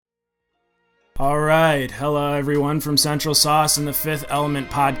All right. Hello, everyone from Central Sauce and the Fifth Element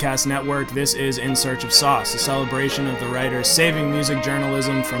Podcast Network. This is In Search of Sauce, a celebration of the writers saving music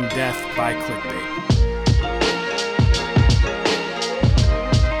journalism from death by clickbait.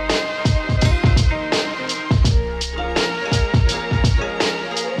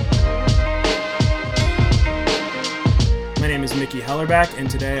 My name is Mickey Hellerback, and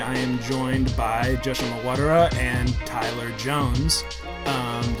today I am joined by Joshua Wadara and Tyler Jones.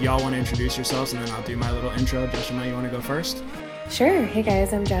 Y'all want to introduce yourselves, and then I'll do my little intro. Joshua, you want to go first? Sure. Hey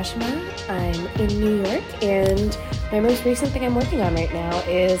guys, I'm Joshua. I'm in New York, and my most recent thing I'm working on right now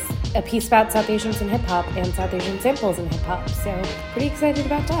is a piece about South Asians and hip-hop and South Asian samples in hip-hop, so pretty excited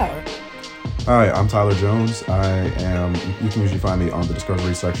about that. Hi, I'm Tyler Jones. You can usually find me on the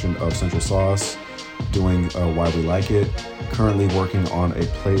Discovery section of Central Sauce, doing Why We Like It. Currently working on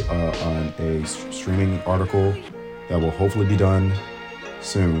a streaming article that will hopefully be done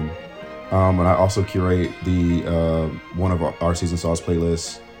soon. And I also curate the one of our Season Sauce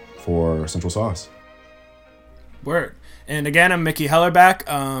playlists for Central Sauce. Word. And again, I'm Mickey Hellerback.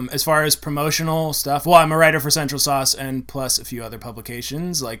 As far as promotional stuff, well, I'm a writer for Central Sauce and plus a few other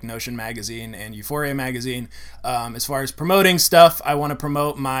publications like Notion Magazine and Euphoria Magazine. As far as promoting stuff, I want to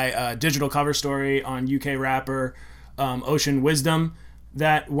promote my digital cover story on UK rapper Ocean Wisdom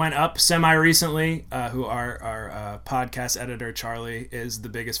that went up semi-recently, who our podcast editor, Charlie, is the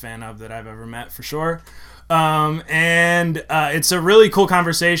biggest fan of that I've ever met, for sure. And it's a really cool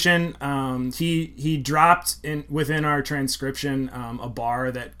conversation. He dropped within our transcription a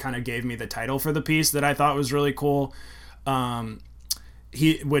bar that kind of gave me the title for the piece that I thought was really cool,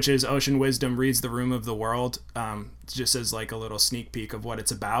 which is Ocean Wisdom Reads the Room of the World, just as like a little sneak peek of what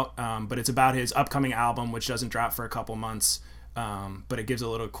it's about. But it's about his upcoming album, which doesn't drop for a couple months. But it gives a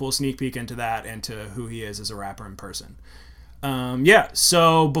little cool sneak peek into that and to who he is as a rapper in person.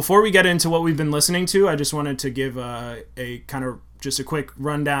 So before we get into what we've been listening to, I just wanted to give a kind of just a quick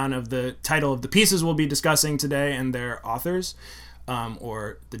rundown of the title of the pieces we'll be discussing today and their authors,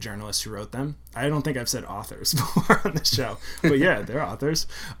 or the journalists who wrote them. I don't think I've said authors before on the show, but yeah, they're authors.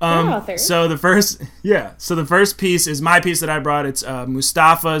 They're authors. So the first piece is my piece that I brought. It's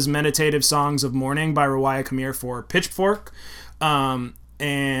Mustafa's Meditative Songs of Mourning by Rawaya Kamir for Pitchfork. That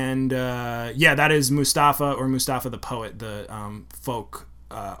is Mustafa, or Mustafa the poet, the folk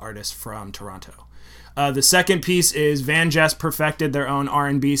artist from Toronto. The second piece is Van Jess perfected their own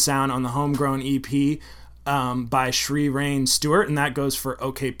R&B sound on the Homegrown EP by Shree Rain Stewart, and that goes for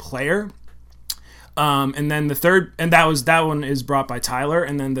OK Player. And then the third, and that one is brought by Tyler.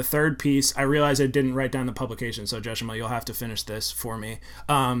 And then the third piece, I realized I didn't write down the publication, so Joshua, you'll have to finish this for me.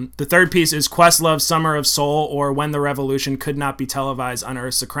 The third piece is Questlove's Summer of Soul, or When the Revolution Could Not Be Televised,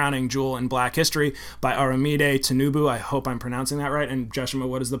 Unearths a Crowning Jewel in Black History by Aramide Tinubu. I hope I'm pronouncing that right. And Joshua,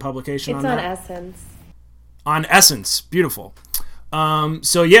 what is the publication on that? It's on Essence. On Essence. Beautiful.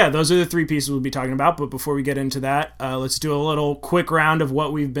 Those are the three pieces we'll be talking about. But before we get into that, let's do a little quick round of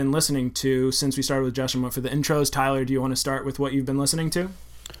what we've been listening to since we started with Joshua for the intros. Tyler, do you want to start with what you've been listening to?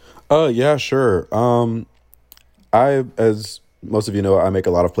 Yeah, sure. As most of you know, I make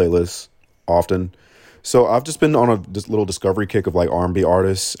a lot of playlists often. So I've just been on this little discovery kick of like R&B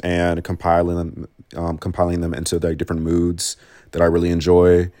artists and compiling them into like different moods that I really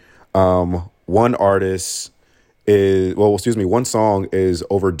enjoy. One song is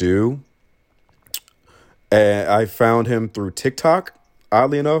Overdue, and I found him through TikTok,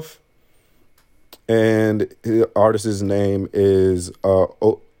 oddly enough, and the artist's name is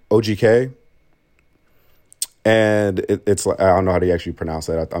OGK, and it's like, I don't know how to actually pronounce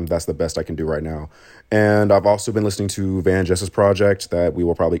that. That's the best I can do right now. And I've also been listening to Van Jess's project that we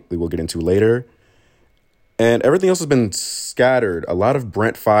will get into later, and everything else has been scattered. A lot of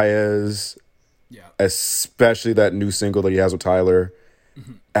Brent Faiyaz. Yeah. Especially that new single that he has with Tyler.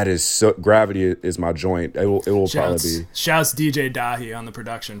 Mm-hmm. That is so, Gravity is my joint. It will probably be. Shouts DJ Dahi on the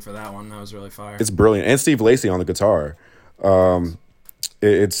production for that one. That was really fire. It's brilliant. And Steve Lacy on the guitar.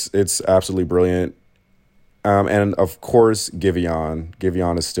 It's absolutely brilliant. And of course, Giveon.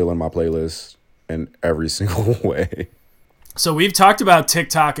 Giveon is still in my playlist in every single way. So we've talked about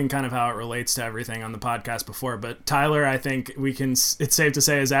TikTok and kind of how it relates to everything on the podcast before, but Tyler, I think it's safe to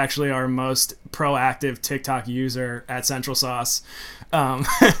say, is actually our most proactive TikTok user at Central Sauce.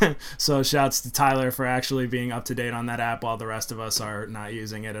 So shouts to Tyler for actually being up to date on that app while the rest of us are not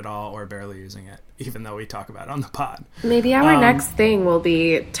using it at all or barely using it, even though we talk about it on the pod. Maybe our next thing will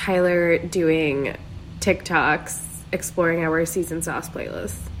be Tyler doing TikToks, exploring our Season Sauce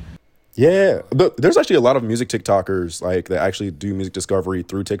playlist. Yeah, there's actually a lot of music TikTokers like that actually do music discovery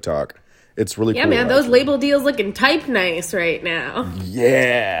through TikTok. It's really cool. Yeah, man, those label deals looking type nice right now.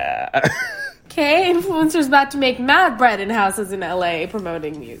 Yeah. Okay, influencers about to make mad bread in houses in LA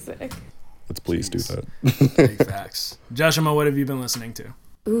promoting music. Let's please do that. Big facts. Joshua, what have you been listening to?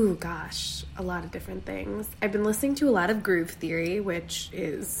 Ooh, gosh, a lot of different things. I've been listening to a lot of Groove Theory, which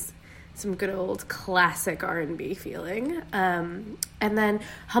is some good old classic R&B feeling. And then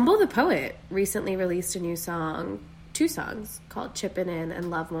Humble the Poet recently released a new song, 2 songs, called Chippin' In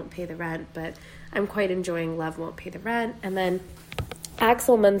and Love Won't Pay the Rent, but I'm quite enjoying Love Won't Pay the Rent. And then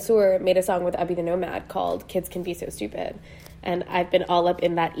Axel Mansour made a song with Abby the Nomad called Kids Can Be So Stupid. And I've been all up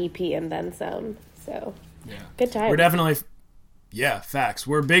in that EP and then some. So, good time. We're definitely, facts.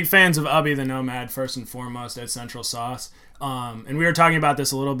 We're big fans of Abby the Nomad, first and foremost, at Central Sauce. And we were talking about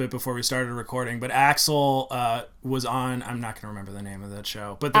this a little bit before we started recording, but Axel was on, I'm not going to remember the name of that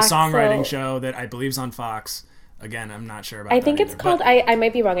show, but the songwriting show that I believe is on Fox. Again, I'm not sure about that. I think it's called, I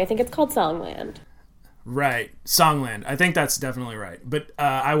might be wrong, I think it's called Songland. Right. Songland. I think that's definitely right. But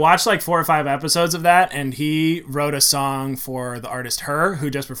I watched like 4 or 5 episodes of that, and he wrote a song for the artist Her,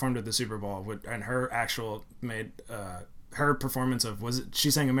 who just performed at the Super Bowl. And her actual made her performance of, was it, she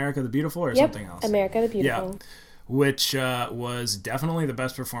sang America the Beautiful or something else? America the Beautiful. Yeah. Which was definitely the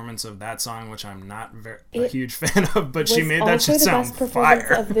best performance of that song, which I'm not a huge fan of, but she made that shit sound fire. It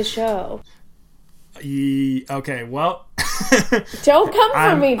was also the best performance of the show. Okay, well... Don't come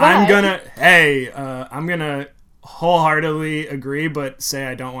for me, I'm gonna wholeheartedly agree, but say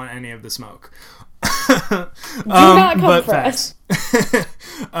I don't want any of the smoke. Do not come for us.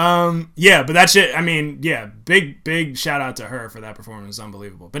 But that shit, I mean, big shout out to her for that performance.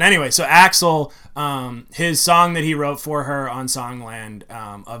 Unbelievable. But anyway, so Axel, his song that he wrote for her on Songland,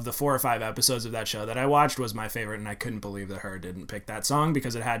 of the 4 or 5 episodes of that show that I watched, was my favorite, and I couldn't believe that Her didn't pick that song,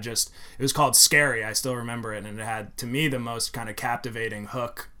 because it was called Scary. I still remember it, and it had, to me, the most kind of captivating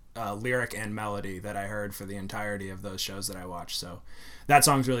hook, lyric and melody that I heard for the entirety of those shows that I watched. So that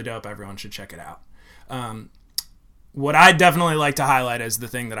song's really dope. Everyone should check it out. What I definitely like to highlight is the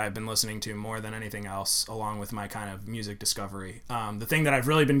thing that I've been listening to more than anything else, along with my kind of music discovery. The thing that I've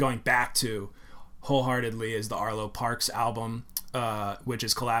really been going back to wholeheartedly is the Arlo Parks album, which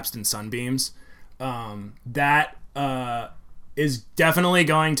is Collapsed in Sunbeams. That is definitely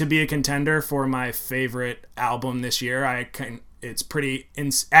going to be a contender for my favorite album this year. It's pretty...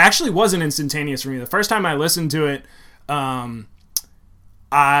 actually wasn't instantaneous for me. The first time I listened to it,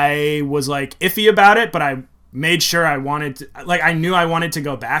 I was like iffy about it, but I made sure I wanted to, like, I knew I wanted to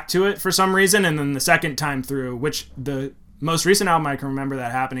go back to it for some reason. And then the second time through, which the most recent album I can remember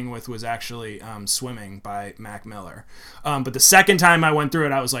that happening with was actually Swimming by Mac Miller. But the second time I went through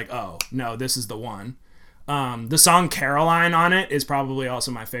it, I was like, oh no, this is the one. The song Caroline on it is probably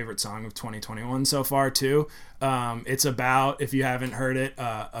also my favorite song of 2021 so far too. It's about, if you haven't heard it,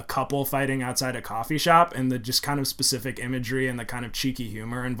 a couple fighting outside a coffee shop, and the just kind of specific imagery and the kind of cheeky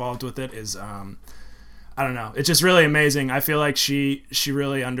humor involved with it is, I don't know. It's just really amazing. I feel like she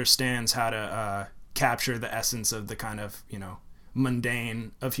really understands how to capture the essence of the kind of,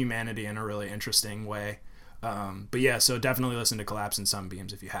 mundane of humanity in a really interesting way. But yeah, so definitely listen to Collapse in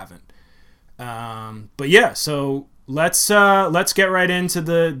Sunbeams if you haven't. But yeah, so let's get right into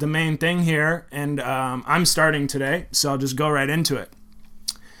the main thing here, and I'm starting today, so I'll just go right into it.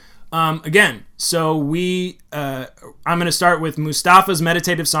 Again, so I'm going to start with Mustafa's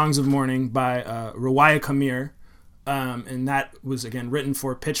Meditative Songs of Mourning by Rawaya Kamir, and that was, again, written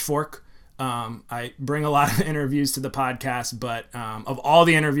for Pitchfork. I bring a lot of interviews to the podcast, but of all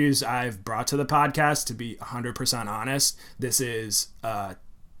the interviews I've brought to the podcast, to be 100% honest, this is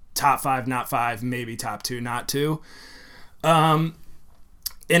top 5, not 5, maybe top 2, not 2. And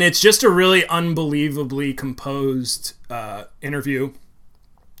it's just a really unbelievably composed interview,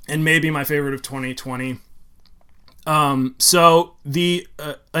 and maybe my favorite of 2020. So the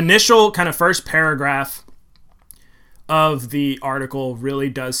initial kind of first paragraph of the article really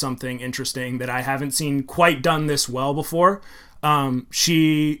does something interesting that I haven't seen quite done this well before.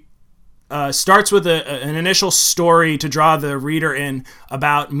 She starts with an initial story to draw the reader in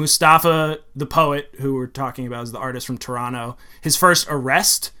about Mustafa the poet, who we're talking about as the artist from Toronto, his first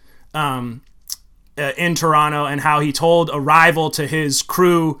arrest in Toronto, and how he told a rival to his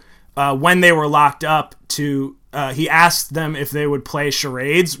crew when they were locked up to he asked them if they would play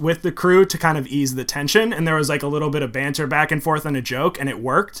charades with the crew to kind of ease the tension, and there was like a little bit of banter back and forth and a joke, and it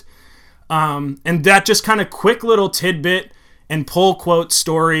worked. And that just kind of quick little tidbit and pull quote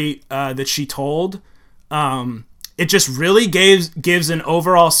story that she told, it just really gives an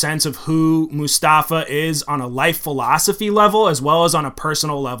overall sense of who Mustafa is on a life philosophy level as well as on a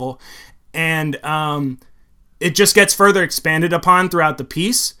personal level. And it just gets further expanded upon throughout the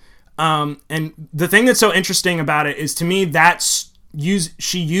piece. And the thing that's so interesting about it is, to me, that used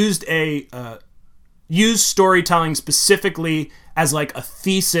storytelling specifically as like a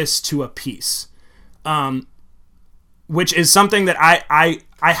thesis to a piece, which is something that I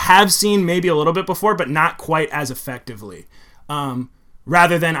have seen maybe a little bit before, but not quite as effectively.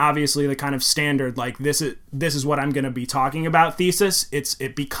 Rather than obviously the kind of standard, like this is what I'm going to be talking about thesis,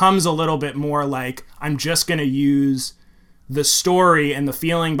 it becomes a little bit more like I'm just going to use the story and the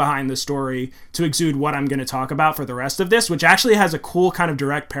feeling behind the story to exude what I'm going to talk about for the rest of this, which actually has a cool kind of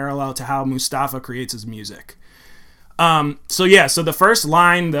direct parallel to how Mustafa creates his music. So the first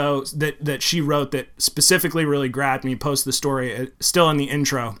line though that she wrote that specifically really grabbed me post the story, still in the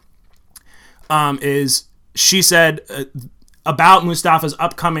intro, is she said about Mustafa's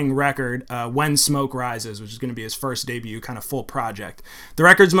upcoming record, When Smoke Rises, which is going to be his first debut kind of full project. The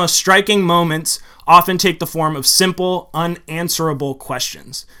record's most striking moments often take the form of simple, unanswerable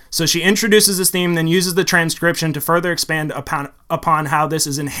questions. So she introduces this theme, then uses the transcription to further expand upon how this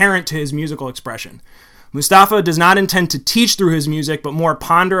is inherent to his musical expression. Mustafa does not intend to teach through his music, but more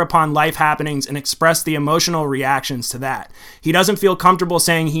ponder upon life happenings and express the emotional reactions to that. He doesn't feel comfortable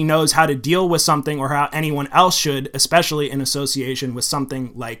saying he knows how to deal with something or how anyone else should, especially in association with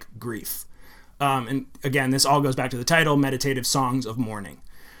something like grief. And again, this all goes back to the title, Meditative Songs of Mourning.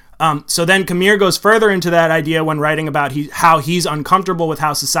 So then Camille goes further into that idea when writing about how he's uncomfortable with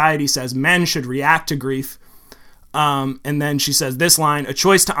how society says men should react to grief. And then she says this line, a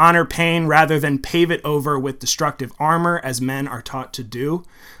choice to honor pain rather than pave it over with destructive armor as men are taught to do.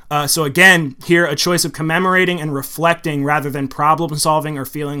 So again, here, a choice of commemorating and reflecting rather than problem solving or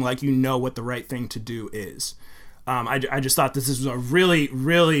feeling like you know what the right thing to do is. I just thought this was a really,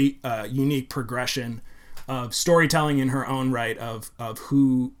 really unique progression of storytelling in her own right of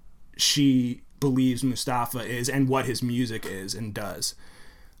who she believes Mustafa is and what his music is and does.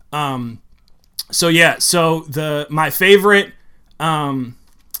 My favorite kind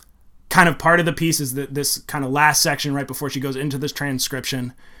of part of the piece is this kind of last section right before she goes into this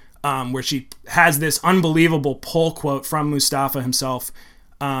transcription, where she has this unbelievable pull quote from Mustafa himself,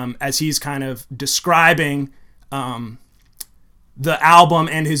 as he's kind of describing the album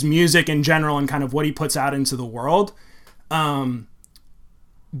and his music in general and kind of what he puts out into the world,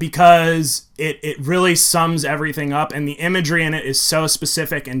 because it really sums everything up, and the imagery in it is so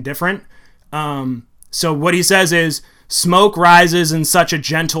specific and different. So what he says is, smoke rises in such a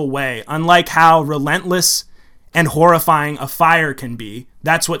gentle way, unlike how relentless and horrifying a fire can be.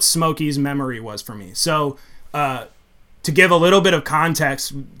 That's what Smokey's memory was for me. So, to give a little bit of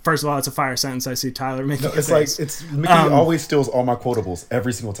context, first of all, it's a fire sentence. I see Tyler making it's face. Mickey always steals all my quotables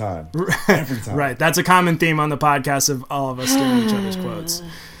every single time. Every time. Right. That's a common theme on the podcast of all of us stealing each other's quotes.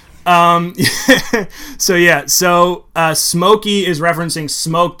 So Smokey is referencing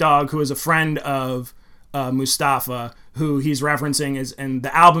Smoke Dogg, who is a friend of Mustafa, who he's referencing and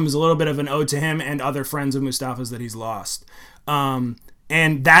the album is a little bit of an ode to him and other friends of Mustafa's that he's lost. And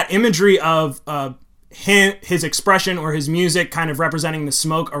that imagery of his expression or his music kind of representing the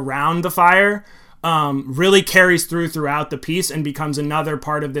smoke around the fire really carries throughout the piece and becomes another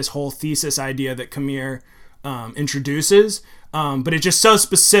part of this whole thesis idea that Camille introduces. But it's just so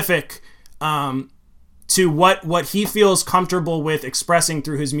specific to what he feels comfortable with expressing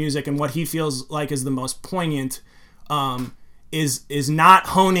through his music, and what he feels like is the most poignant is not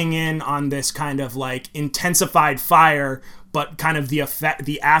honing in on this kind of like intensified fire, but kind of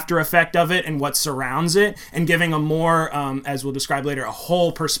the after effect of it and what surrounds it, and giving a more, as we'll describe later, a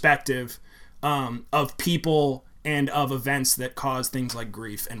whole perspective of people and of events that cause things like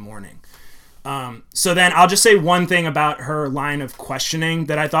grief and mourning. So then I'll just say one thing about her line of questioning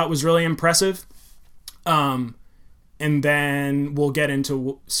that I thought was really impressive. And then we'll get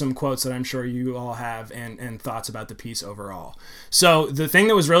into some quotes that I'm sure you all have and thoughts about the piece overall. So the thing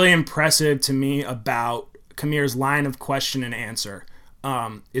that was really impressive to me about Camille's line of question and answer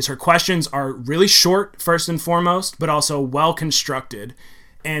is her questions are really short, first and foremost, but also well constructed.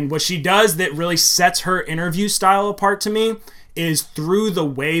 And what she does that really sets her interview style apart to me is through the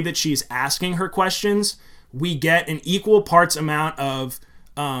way that she's asking her questions, we get an equal parts amount of,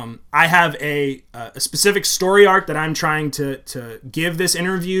 I have a specific story arc that I'm trying to give this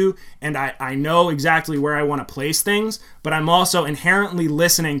interview, and I know exactly where I want to place things, but I'm also inherently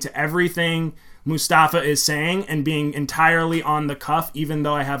listening to everything Mustafa is saying and being entirely on the cuff, even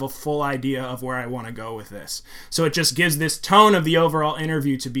though I have a full idea of where I want to go with this. So it just gives this tone of the overall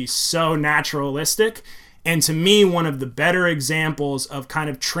interview to be so naturalistic. And to me, one of the better examples of kind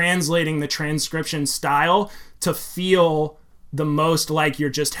of translating the transcription style to feel the most like you're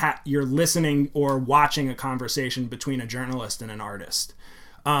just you're listening or watching a conversation between a journalist and an artist.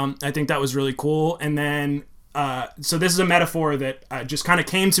 I think that was really cool. And then So this is a metaphor that just kind of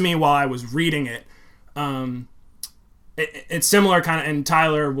came to me while I was reading it. It's similar kind of, and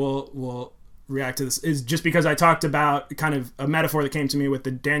Tyler will react to this, is just because I talked about kind of a metaphor that came to me with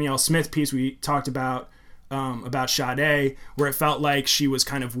the Danielle Smith piece we talked about Sade, where it felt like she was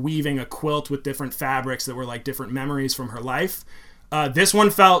kind of weaving a quilt with different fabrics that were like different memories from her life. This one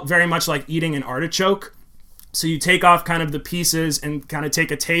felt very much like eating an artichoke. So you take off kind of the pieces and kind of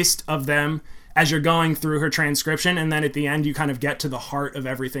take a taste of them as you're going through her transcription, and then at the end you kind of get to the heart of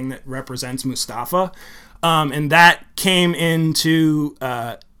everything that represents Mustafa. And that came into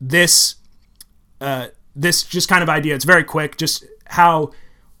this just kind of idea. It's very quick, just how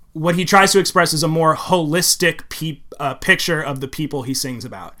what he tries to express is a more holistic picture of the people he sings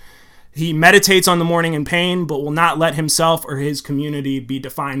about. He meditates on the mourning and pain, but will not let himself or his community be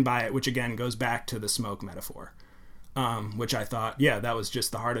defined by it, which again goes back to the smoke metaphor, which I thought, yeah, that was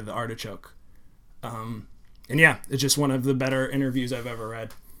just the heart of the artichoke. And yeah, it's just one of the better interviews I've ever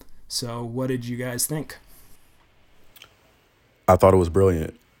read. So what did you guys think? I thought it was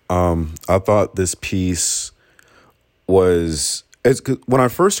brilliant. I thought this piece was... when I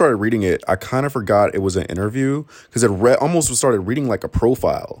first started reading it, I kind of forgot it was an interview because it almost started reading like a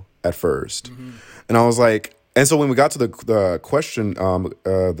profile at first. Mm-hmm. And I was like, and so when we got to the question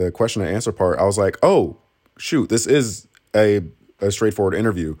and answer part, I was like, oh, shoot, this is a straightforward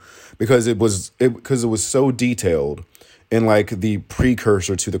interview because it was so detailed in like the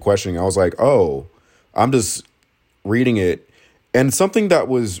precursor to the questioning. I was like, oh, I'm just reading it. And something that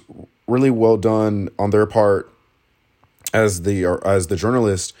was really well done on their part as the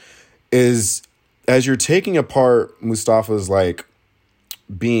journalist is, as you're taking apart Mustafa's like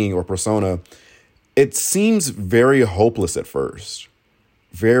being or persona, it seems very hopeless at first.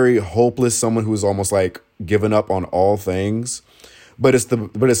 Very hopeless, someone who's almost like given up on all things. But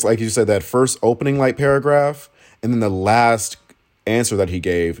it's like you said, that first opening like paragraph and then the last answer that he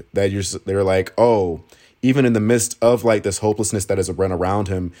gave, that they're like, oh, even in the midst of like this hopelessness that has run around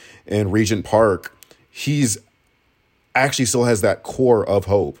him in Regent Park, he's actually still has that core of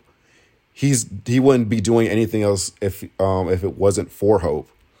hope. He wouldn't be doing anything else if it wasn't for hope.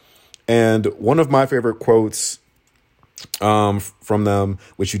 And one of my favorite quotes from them,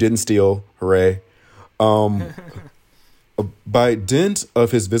 which you didn't steal, hooray, by dint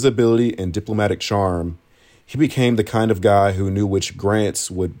of his visibility and diplomatic charm, he became the kind of guy who knew which grants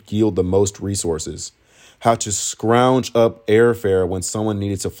would yield the most resources, how to scrounge up airfare when someone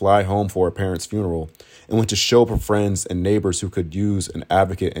needed to fly home for a parent's funeral, and when to show up for friends and neighbors who could use an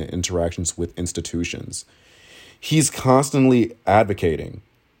advocate in interactions with institutions. He's constantly advocating.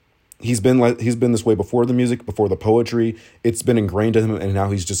 He's been this way before the music, before the poetry. It's been ingrained in him, and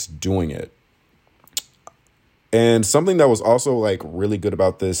now he's just doing it. And something that was also like really good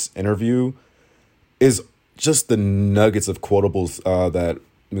about this interview is just the nuggets of quotables that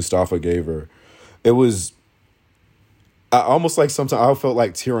Mustafa gave her. It was almost like sometimes I felt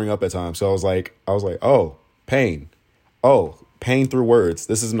like tearing up at times. So I was like, oh, pain. Oh, pain through words.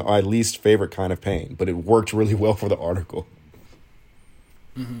 This is my least favorite kind of pain, but it worked really well for the article.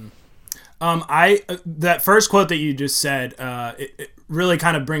 Mm-hmm. That first quote that you just said, it really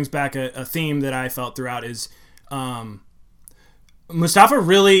kind of brings back a theme that I felt throughout is, Mustafa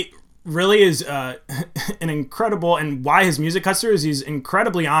really is an incredible, and why his music cuts through is he's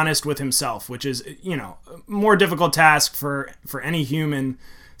incredibly honest with himself, which is, a more difficult task for any human.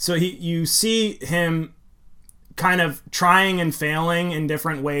 So you see him kind of trying and failing in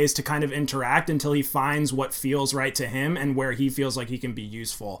different ways to kind of interact until he finds what feels right to him and where he feels like he can be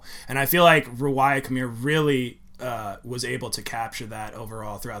useful. And I feel like Ruwaya Kamir really was able to capture that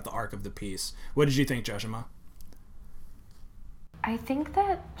overall throughout the arc of the piece. What did you think, Joshima? I think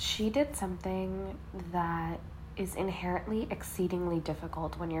that she did something that is inherently exceedingly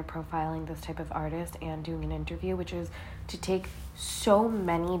difficult when you're profiling this type of artist and doing an interview, which is to take so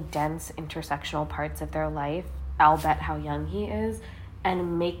many dense intersectional parts of their life, I'll bet how young he is,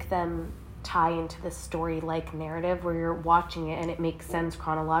 and make them tie into the story-like narrative where you're watching it and it makes sense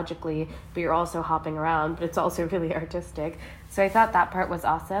chronologically, but you're also hopping around, but it's also really artistic. So I thought that part was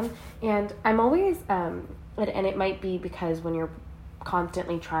awesome. And I'm always, and it might be because when you're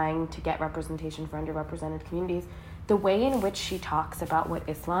constantly trying to get representation for underrepresented communities, the way in which she talks about what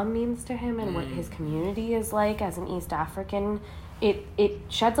Islam means to him and what his community is like as an East African, it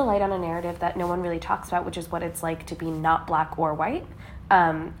sheds a light on a narrative that no one really talks about, which is what it's like to be not black or white,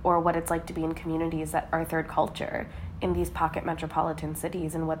 or what it's like to be in communities that are third culture in these pocket metropolitan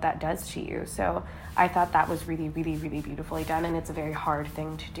cities and what that does to you. So I thought that was really, really, really beautifully done, and it's a very hard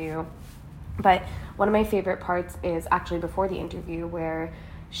thing to do. But one of my favorite parts is actually before the interview, where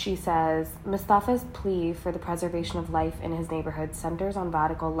She says, Mustafa's plea for the preservation of life in his neighborhood centers on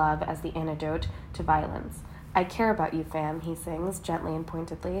radical love as the antidote to violence. I care about you, fam, he sings, gently and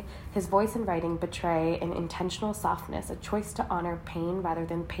pointedly. His voice and writing betray an intentional softness, a choice to honor pain rather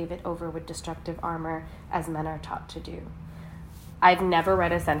than pave it over with destructive armor, as men are taught to do. I've never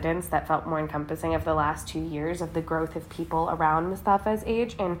read a sentence that felt more encompassing of the last 2 years of the growth of people around Mustafa's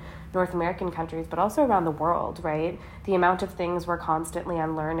age in North American countries, but also around the world, right? The amount of things we're constantly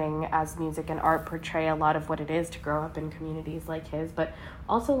unlearning as music and art portray a lot of what it is to grow up in communities like his, but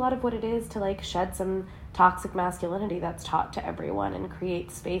also a lot of what it is to like shed some toxic masculinity that's taught to everyone and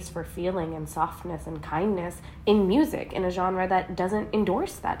create space for feeling and softness and kindness in music, in a genre that doesn't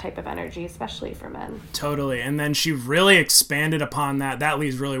endorse that type of energy, especially for men. Totally. And then she really expanded upon that. That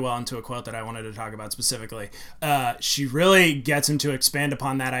leads really well into a quote that I wanted to talk about specifically. She really gets him to expand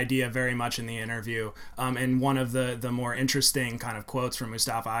upon that idea very much in the interview. And one of the more interesting kind of quotes from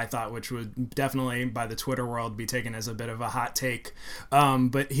Mustafa, I thought, which would definitely by the Twitter world be taken as a bit of a hot take.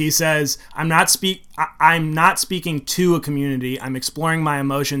 But he says, I'm not speaking to a community. I'm exploring my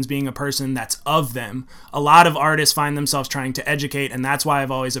emotions, being a person that's of them. A lot of artists find themselves trying to educate, and that's why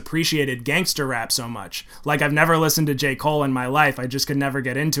I've always appreciated gangster rap so much. Like, I've never listened to J. Cole in my life. I just could never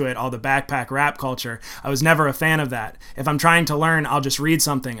get into it, all the backpack rap culture. I was never a fan of that. If I'm trying to learn, I'll just read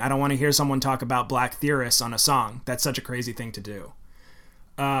something. I don't want to hear someone talk about black theorists on a song. That's such a crazy thing to do.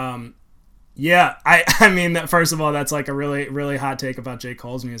 Yeah, I mean, that first of all, that's like a really, really hot take about J.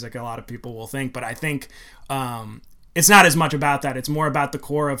 Cole's music. A lot of people will think, but I think it's not as much about that. It's more about the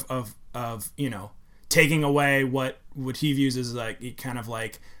core of you know, taking away what he views as like kind of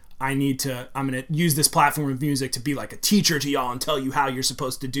like, I'm going to use this platform of music to be like a teacher to y'all and tell you how you're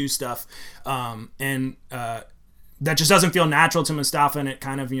supposed to do stuff. And that just doesn't feel natural to Mustafa, and it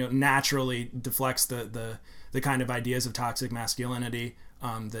kind of, you know, naturally deflects the kind of ideas of toxic masculinity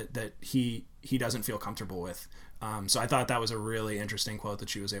that he doesn't feel comfortable with. So I thought that was a really interesting quote that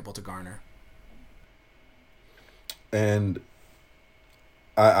she was able to garner. And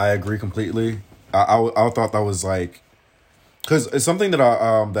I agree completely. I thought that was like, because it's something that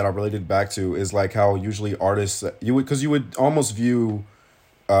I related back to is like how usually artists you would almost view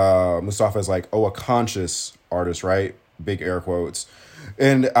Mustafa as like, oh, a conscious artist, right? Big air quotes.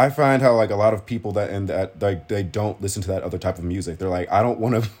 And I find how like a lot of people that like they don't listen to that other type of music. They're like, I don't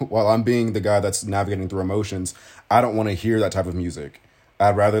want to, while I'm being the guy that's navigating through emotions, I don't want to hear that type of music.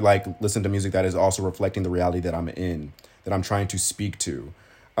 I'd rather like listen to music that is also reflecting the reality that I'm in, that I'm trying to speak to.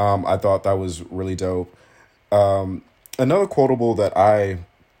 I thought that was really dope. Another quotable that I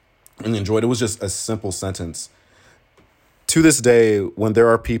really enjoyed, it was just a simple sentence. To this day, when there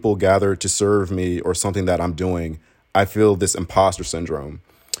are people gathered to serve me or something that I'm doing, I feel this imposter syndrome.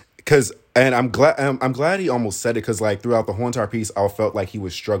 And I'm glad he almost said it, because like throughout the whole entire piece, I felt like he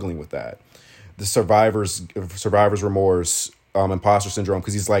was struggling with that. The survivor's remorse, imposter syndrome,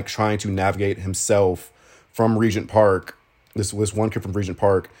 because he's like trying to navigate himself from Regent Park, this one kid from Regent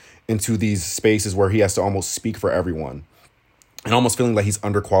Park, into these spaces where he has to almost speak for everyone. And almost feeling like he's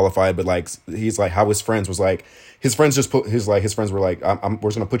underqualified, but like he's like how his friends were like, we're just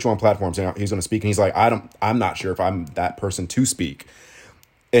gonna put you on platforms and he's gonna speak, and he's like, I'm not sure if I'm that person to speak,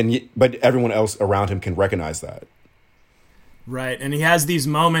 but everyone else around him can recognize that. Right, and he has these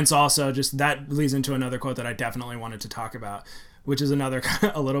moments also. Just that leads into another quote that I definitely wanted to talk about, which is another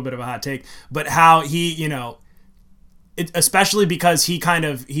a little bit of a hot take, but how he, you know. Especially because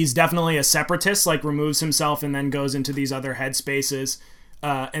he's definitely a separatist, like removes himself and then goes into these other headspaces,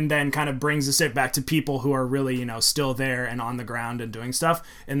 and then kind of brings us back to people who are really, you know, still there and on the ground and doing stuff.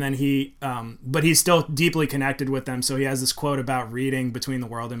 And then but he's still deeply connected with them. So he has this quote about reading Between the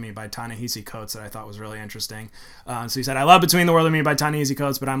World and Me by Ta-Nehisi Coates that I thought was really interesting. So he said, I love Between the World and Me by Ta-Nehisi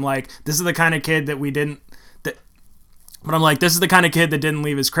Coates, but I'm like, this is the kind of kid that this is the kind of kid that didn't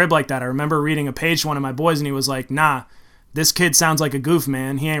leave his crib like that. I remember reading a page to one of my boys and he was like, nah, this kid sounds like a goof,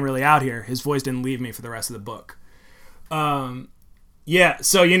 man. He ain't really out here. His voice didn't leave me for the rest of the book. Yeah,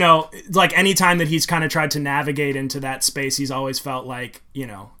 so, you know, like any time that he's kind of tried to navigate into that space, he's always felt like, you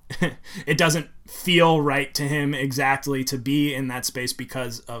know, it doesn't feel right to him exactly to be in that space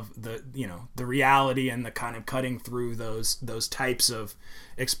because of the, you know, the reality and the kind of cutting through those types of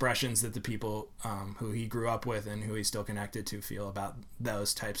expressions that the people who he grew up with and who he's still connected to feel about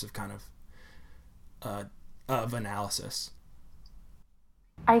those types of kind of analysis.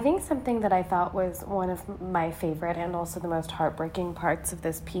 I think something that I thought was one of my favorite and also the most heartbreaking parts of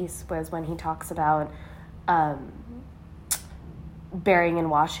this piece was when he talks about burying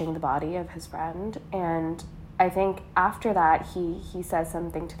and washing the body of his friend. And I think after that, he says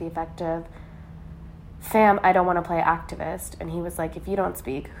something to the effect of, fam, I don't want to play activist. And he was like, if you don't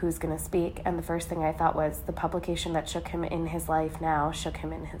speak, who's going to speak? And the first thing I thought was the publication that shook him in his life now shook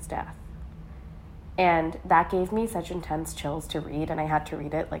him in his death. And that gave me such intense chills to read, and I had to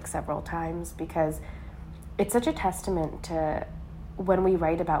read it like several times because it's such a testament to when we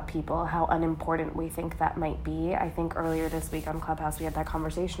write about people, how unimportant we think that might be. I think earlier this week on Clubhouse, we had that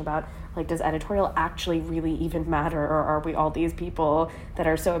conversation about, like, does editorial actually really even matter, or are we all these people that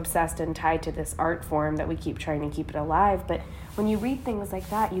are so obsessed and tied to this art form that we keep trying to keep it alive? But when you read things like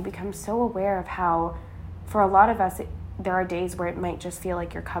that, you become so aware of how, for a lot of us, there are days where it might just feel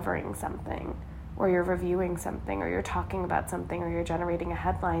like you're covering something, or you're reviewing something, or you're talking about something, or you're generating a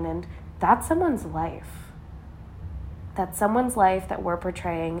headline, and that's someone's life. That's someone's life that we're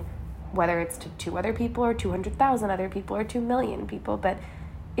portraying, whether it's to 2 other people or 200,000 other people or 2 million people, but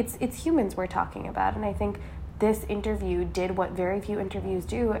it's humans we're talking about. And I think this interview did what very few interviews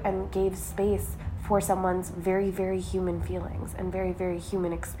do and gave space for someone's very, very human feelings and very, very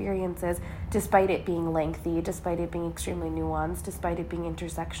human experiences, despite it being lengthy, despite it being extremely nuanced, despite it being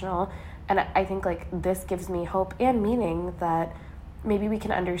intersectional. And I think, like, this gives me hope and meaning that maybe we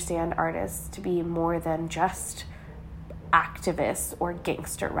can understand artists to be more than just activists or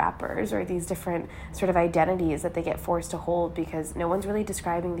gangster rappers or these different sort of identities that they get forced to hold because no one's really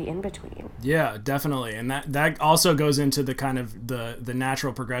describing the in-between. Yeah, definitely. And that also goes into the kind of the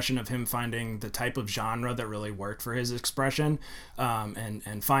natural progression of him finding the type of genre that really worked for his expression,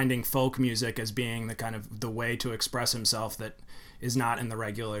 and finding folk music as being the kind of the way to express himself that is not in the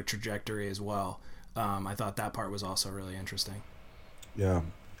regular trajectory as well. I thought that part was also really interesting. Yeah.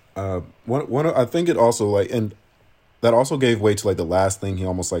 One I think it also, like, and that also gave way to, like, the last thing he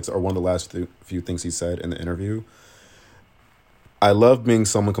almost likes, or one of the last few things he said in the interview. I love being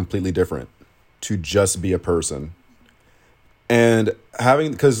someone completely different, to just be a person. And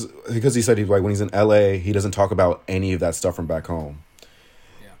having, because he said, like, when he's in LA, he doesn't talk about any of that stuff from back home.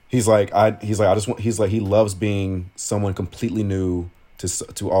 Yeah. He's like, he loves being someone completely new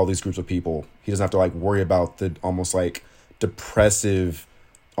to all these groups of people. He doesn't have to, like, worry about the almost, like, depressive,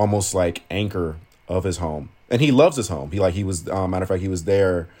 almost, like, anchor of his home. And he loves his home. He was, matter of fact, he was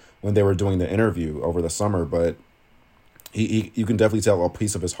there when they were doing the interview over the summer, but you can definitely tell a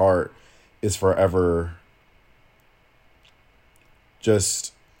piece of his heart is forever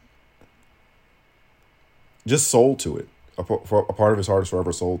just sold to it. A part of his heart is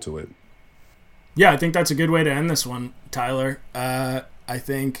forever sold to it. Yeah, I think that's a good way to end this one, Tyler. I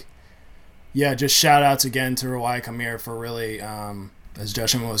think, yeah, just shout outs again to Rawai Kamir for really, as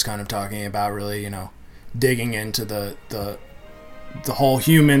Joshua was kind of talking about, really, digging into the whole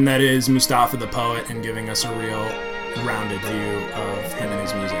human that is Mustafa the poet and giving us a real rounded view of him and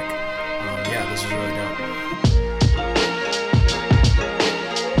his music. Yeah, this is really dope.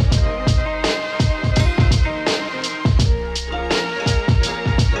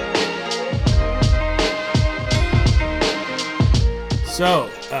 So,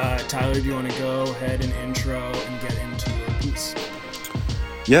 Tyler, do you want to go ahead and intro and get into your piece?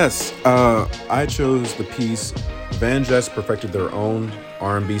 Yes, I chose the piece Van Jess Perfected Their Own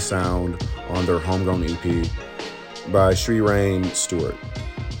R&B Sound on their Homegrown EP by Sri Rain Stewart.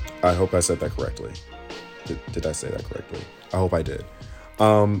 I hope I said that correctly. Did I say that correctly? I hope I did.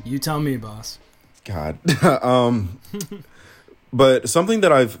 You tell me, boss. God. But something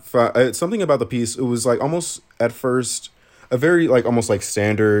that I've found, something about the piece, it was like almost at first a very like almost like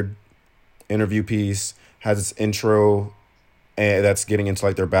standard interview piece, has its intro and that's getting into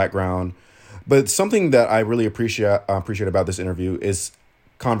like their background. But something that I really appreciate about this interview is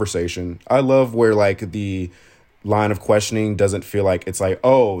conversation. I love where like the line of questioning doesn't feel like it's like,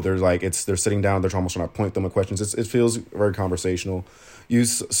 oh, they're sitting down, they're almost trying to point them with questions. It feels very conversational. You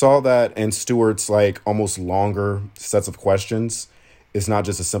saw that in Stewart's like almost longer sets of questions. It's not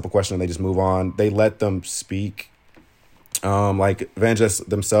just a simple question and they just move on. They let them speak. Like Van Jess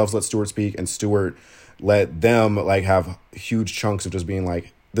themselves let Stewart speak, and Stewart let them like have huge chunks of just being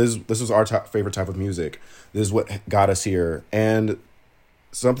like, this was our favorite type of music. This is what got us here. And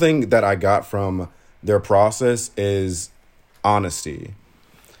something that I got from their process is honesty.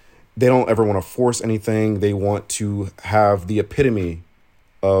 They don't ever want to force anything. They want to have the epitome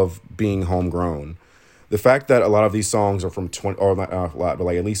of being homegrown. The fact that a lot of these songs are from not a lot, but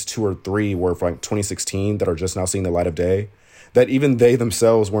like at least 2 or 3 were from like 2016 that are just now seeing the light of day, that even they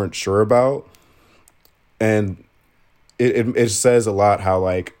themselves weren't sure about. And it says a lot how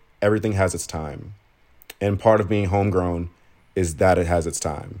like everything has its time. And part of being homegrown is that it has its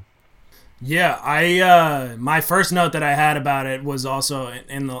time. Yeah, I my first note that I had about it was also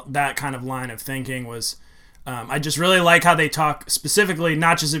in that kind of line of thinking was I just really like how they talk specifically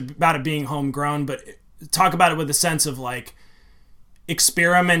not just about it being homegrown, but talk about it with a sense of like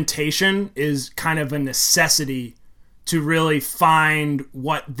experimentation is kind of a necessity to really find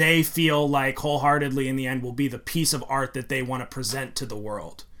what they feel like wholeheartedly in the end will be the piece of art that they want to present to the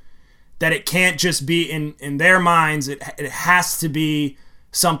world. That it can't just be in their minds, it has to be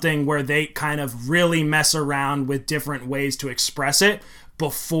something where they kind of really mess around with different ways to express it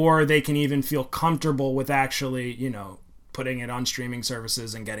before they can even feel comfortable with actually, you know, putting it on streaming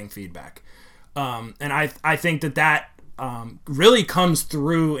services and getting feedback. And I think that really comes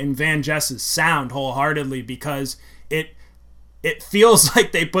through in Van Jess's sound wholeheartedly, because it feels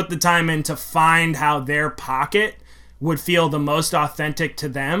like they put the time in to find how their pocket would feel the most authentic to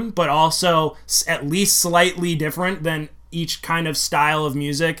them, but also at least slightly different than each kind of style of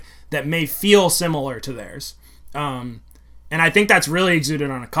music that may feel similar to theirs. And I think that's really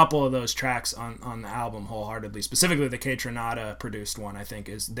exuded on a couple of those tracks on the album wholeheartedly. Specifically, the Kaytranada produced one, I think,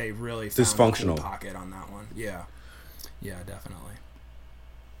 is they really found Dysfunctional the pocket on that one. Yeah, definitely.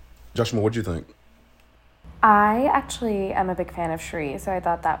 Joshua, what'd you think? I actually am a big fan of Shri, so I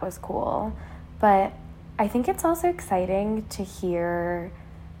thought that was cool. But I think it's also exciting to hear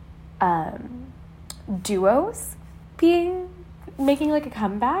duos making like a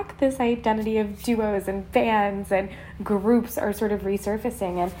comeback. This identity of duos and bands and groups are sort of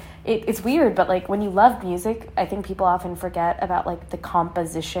resurfacing, and it's weird, but like when you love music, I think people often forget about like the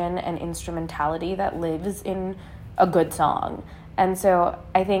composition and instrumentality that lives in a good song. And so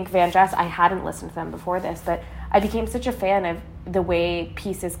I think Van Jess, I hadn't listened to them before this, but I became such a fan of the way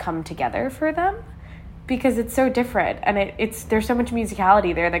pieces come together for them, because it's so different, and there's so much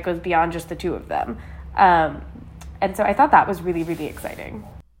musicality there that goes beyond just the two of them. And so I thought that was really, really exciting.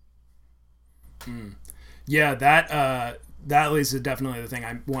 Yeah, that leads to definitely the thing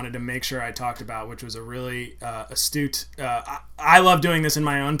I wanted to make sure I talked about, which was a really astute... I love doing this in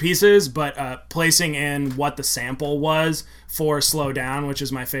my own pieces, but placing in what the sample was for Slow Down, which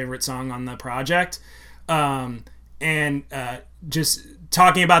is my favorite song on the project. And just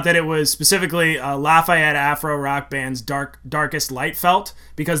talking about that it was specifically Lafayette Afro Rock Band's Darkest Light Felt,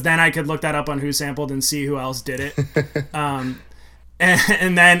 because then I could look that up on Who Sampled and see who else did it.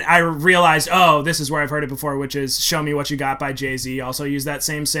 And then I realized, oh, this is where I've heard it before, which is Show Me What You Got by Jay-Z also used that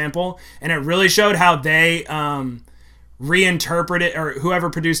same sample. And it really showed how they reinterpreted, or whoever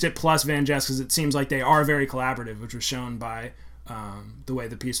produced it plus Van Jess, because it seems like they are very collaborative, which was shown by the way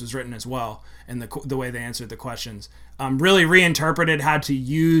the piece was written as well, and the way they answered the questions. Really reinterpreted how to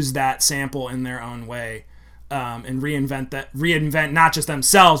use that sample in their own way, and reinvent not just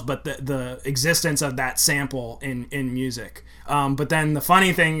themselves, but the existence of that sample in music. But then the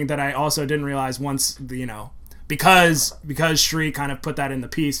funny thing that I also didn't realize once, because Shri kind of put that in the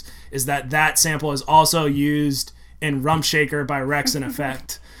piece, is that sample is also used in Rump Shaker by Rex and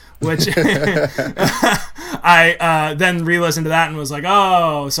Effect, which I then re-listened to that and was like,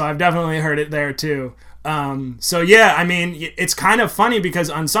 oh, so I've definitely heard it there too. So yeah, I mean, it's kind of funny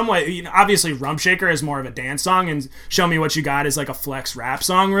because on some way, obviously Rump Shaker is more of a dance song and Show Me What You Got is like a flex rap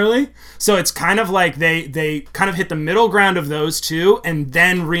song, really. So it's kind of like they kind of hit the middle ground of those two and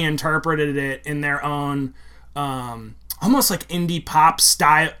then reinterpreted it in their own, almost like indie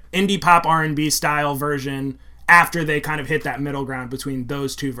pop R&B style version after they kind of hit that middle ground between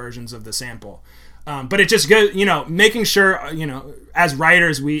those two versions of the sample. But it just goes, making sure, as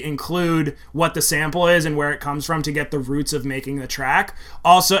writers, we include what the sample is and where it comes from to get the roots of making the track.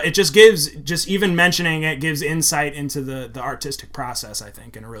 Also, it just even mentioning it gives insight into the artistic process, I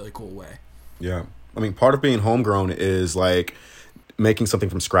think, in a really cool way. Yeah. I mean, part of being homegrown is like making something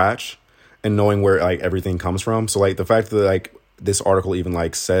from scratch and knowing where like everything comes from. So like the fact that like this article even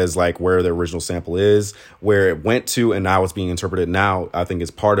like says like where the original sample is, where it went to, and now it's being interpreted now, I think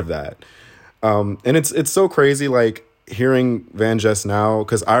is part of that. And it's so crazy, like hearing Van Jess now,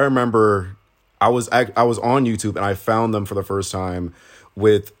 because I remember I was on YouTube and I found them for the first time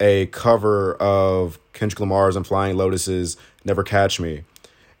with a cover of Kendrick Lamar's and Flying Lotus's Never Catch Me,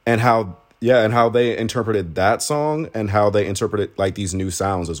 and how they interpreted that song and how they interpreted like these new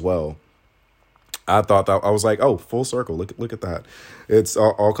sounds as well. I thought that I was like, oh, full circle. Look at that. It's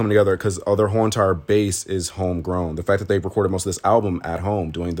all coming together because their whole entire base is homegrown. The fact that they recorded most of this album at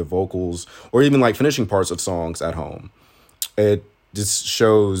home, doing the vocals or even like finishing parts of songs at home. It just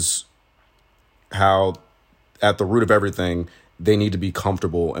shows how at the root of everything, they need to be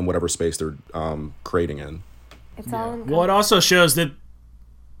comfortable in whatever space they're creating in. It's all well, it also shows that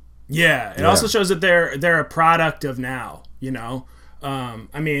also shows that they're a product of now,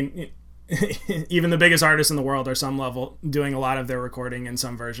 I mean, even the biggest artists in the world are some level doing a lot of their recording in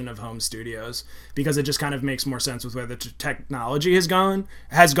some version of home studios, because it just kind of makes more sense with where the technology has gone.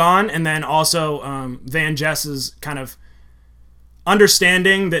 And then also Van Jess's kind of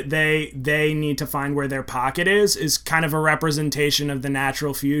understanding that they need to find where their pocket is kind of a representation of the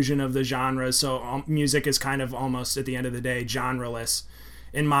natural fusion of the genres. So music is kind of almost, at the end of the day, genreless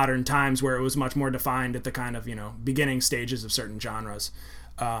in modern times, where it was much more defined at the kind of, beginning stages of certain genres.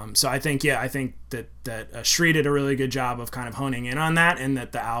 So I think that Shri did a really good job of kind of honing in on that, and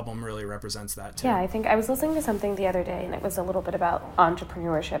that the album really represents that too. Yeah, I think I was listening to something the other day, and it was a little bit about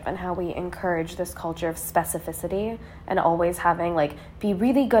entrepreneurship and how we encourage this culture of specificity and always having, be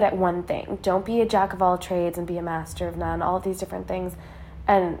really good at one thing. Don't be a jack of all trades and be a master of none, all of these different things.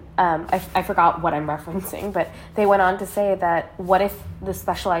 And I forgot what I'm referencing, but they went on to say that what if the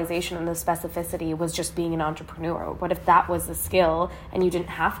specialization and the specificity was just being an entrepreneur? What if that was the skill and you didn't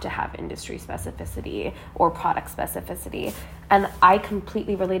have to have industry specificity or product specificity? And I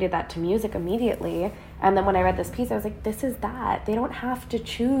completely related that to music immediately. And then when I read this piece, I was like, this is that. They don't have to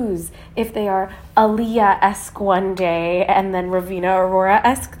choose if they are Aaliyah-esque one day and then Raveena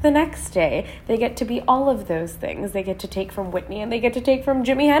Aurora-esque the next day. They get to be all of those things. They get to take from Whitney and they get to take from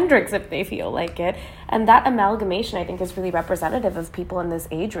Jimi Hendrix if they feel like it. And that amalgamation, I think, is really representative of people in this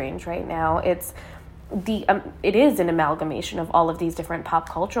age range right now. It is an amalgamation of all of these different pop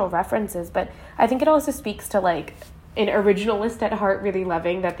cultural references, but I think it also speaks to an originalist at heart really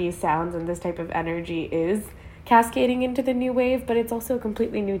loving that these sounds and this type of energy is cascading into the new wave, but it's also a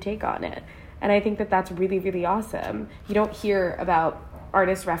completely new take on it. And I think that that's really, really awesome. You don't hear about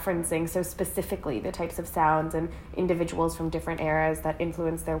artists referencing so specifically the types of sounds and individuals from different eras that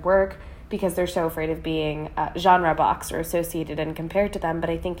influence their work because they're so afraid of being genre boxed or associated and compared to them. But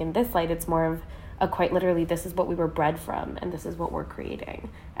I think in this light, it's more of quite literally, this is what we were bred from and this is what we're creating.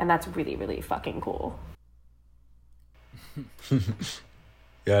 And that's really, really fucking cool.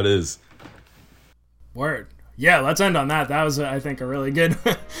 Yeah, it is. Word. Yeah, let's end on that. That was, I think, a really good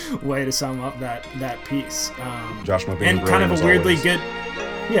way to sum up that piece. Joshua being and kind of a weirdly always. good,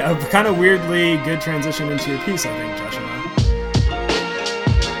 a kind of weirdly good transition into your piece, I think, Joshua.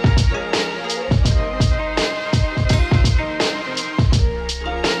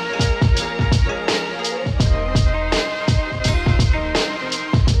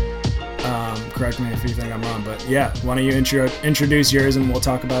 Correct me if you think I'm wrong, but yeah, why don't you introduce yours and we'll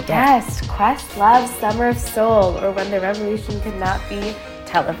talk about that. Yes, Questlove Summer of Soul, or When the Revolution Could Not Be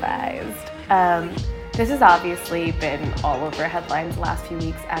Televised. This has obviously been all over headlines the last few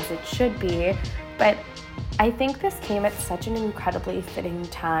weeks, as it should be, but I think this came at such an incredibly fitting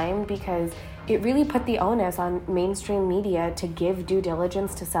time because it really put the onus on mainstream media to give due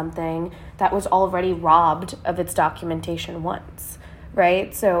diligence to something that was already robbed of its documentation once.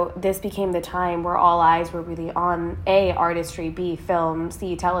 Right? So this became the time where all eyes were really on A, artistry, B, film,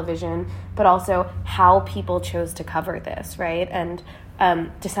 C, television, but also how people chose to cover this, right? And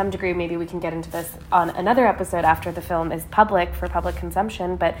to some degree, maybe we can get into this on another episode after the film is public for public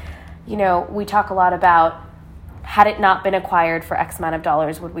consumption, but, we talk a lot about, had it not been acquired for X amount of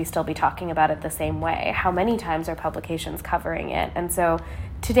dollars, would we still be talking about it the same way? How many times are publications covering it? And so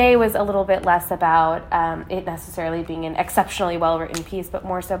today was a little bit less about it necessarily being an exceptionally well-written piece, but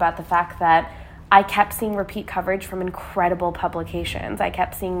more so about the fact that I kept seeing repeat coverage from incredible publications. I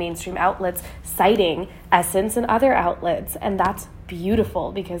kept seeing mainstream outlets citing Essence and other outlets, and that's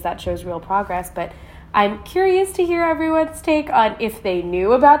beautiful because that shows real progress. But I'm curious to hear everyone's take on if they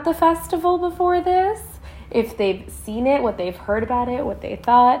knew about the festival before this, if they've seen it, what they've heard about it, what they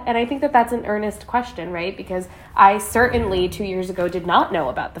thought. And I think that that's an earnest question, right? Because I certainly 2 years ago did not know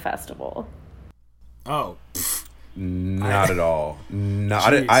about the festival. Oh, not at all. No,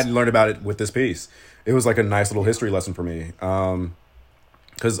 I learned about it with this piece. It was like a nice little history lesson for me.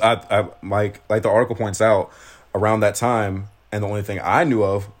 Because I like the article points out, around that time, and the only thing I knew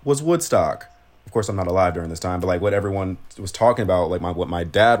of was Woodstock. Of course, I'm not alive during this time, but like what everyone was talking about, like what my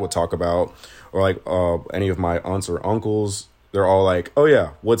dad would talk about, or like any of my aunts or uncles, they're all like, oh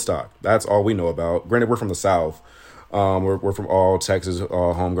yeah, Woodstock. That's all we know about. Granted, we're from the South. We're from all Texas,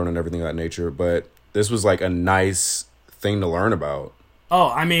 homegrown and everything of that nature. But this was like a nice thing to learn about. Oh,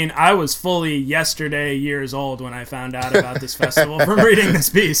 I mean, I was fully years old when I found out about this festival from reading this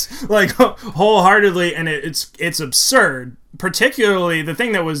piece, like wholeheartedly, and it's absurd. Particularly, the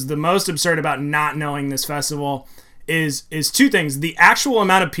thing that was the most absurd about not knowing this festival is two things: the actual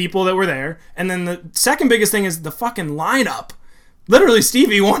amount of people that were there, and then the second biggest thing is the fucking lineup. Literally,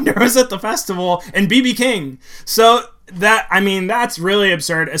 Stevie Wonder was at the festival and B.B. King. So that's really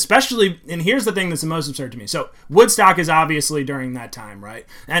absurd, especially, and here's the thing that's the most absurd to me. So Woodstock is obviously during that time, right?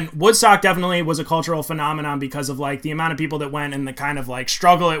 And Woodstock definitely was a cultural phenomenon because of like the amount of people that went and the kind of like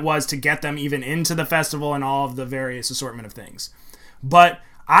struggle it was to get them even into the festival and all of the various assortment of things. But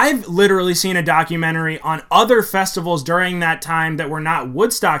I've literally seen a documentary on other festivals during that time that were not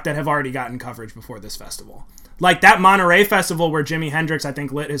Woodstock that have already gotten coverage before this festival. Like that Monterey festival where Jimi Hendrix, I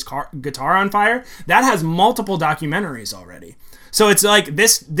think, lit his guitar on fire, that has multiple documentaries already. So it's like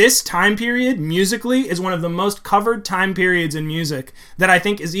this time period musically is one of the most covered time periods in music that I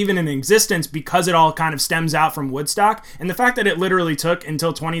think is even in existence because it all kind of stems out from Woodstock. And the fact that it literally took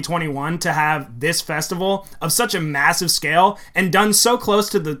until 2021 to have this festival of such a massive scale and done so close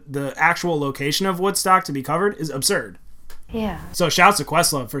to the actual location of Woodstock to be covered is absurd. Yeah. So shouts to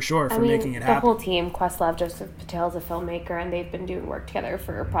Questlove for sure for making it happen. The whole team, Questlove, Joseph Patel is a filmmaker, and they've been doing work together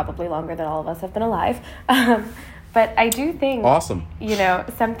for probably longer than all of us have been alive. But I do think, awesome.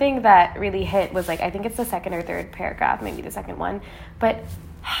 Something that really hit was like, I think it's the second or third paragraph, maybe the second one. But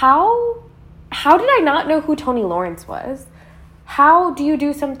how did I not know who Tony Lawrence was? How do you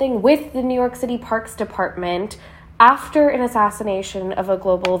do something with the New York City Parks Department after an assassination of a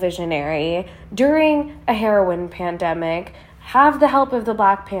global visionary, during a heroin pandemic, have the help of the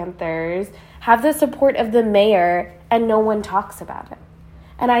Black Panthers, have the support of the mayor, and no one talks about it?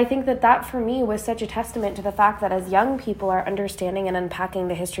 And I think that for me was such a testament to the fact that as young people are understanding and unpacking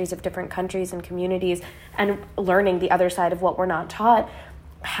the histories of different countries and communities and learning the other side of what we're not taught,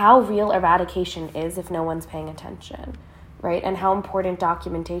 how real eradication is if no one's paying attention. Right? And how important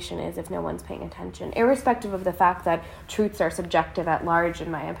documentation is if no one's paying attention, irrespective of the fact that truths are subjective at large,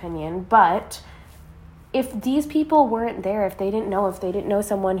 in my opinion. But if these people weren't there, if they didn't know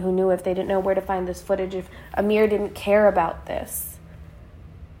someone who knew, if they didn't know where to find this footage, if Amir didn't care about this,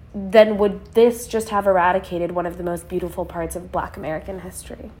 then would this just have eradicated one of the most beautiful parts of Black American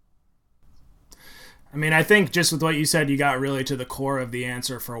history? I mean, I think just with what you said, you got really to the core of the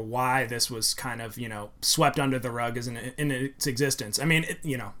answer for why this was kind of, swept under the rug in its existence. I mean,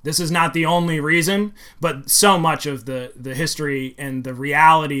 this is not the only reason, but so much of the history and the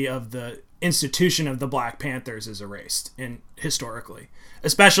reality of the institution of the Black Panthers is erased historically,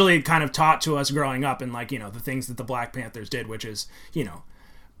 especially kind of taught to us growing up and the things that the Black Panthers did, which is,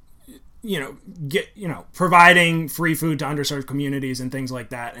 providing free food to underserved communities and things like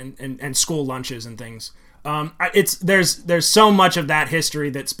that, and school lunches and things. There's so much of that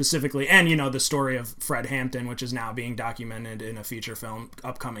history that specifically, and the story of Fred Hampton, which is now being documented in a feature film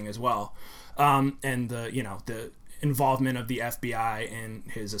upcoming as well, and the involvement of the FBI in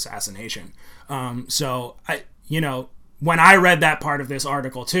his assassination. So when I read that part of this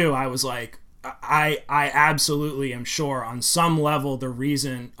article too, I was like, I absolutely am sure on some level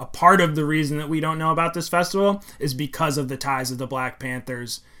a part of the reason that we don't know about this festival is because of the ties of the Black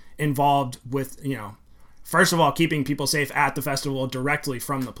Panthers involved with, first of all, keeping people safe at the festival directly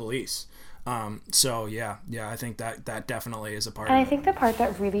from the police. So yeah, I think that definitely is a part of it. And I think the part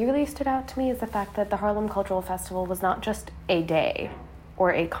that really, really stood out to me is the fact that the Harlem Cultural Festival was not just a day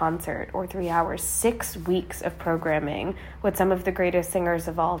or a concert or 3 hours, 6 weeks of programming with some of the greatest singers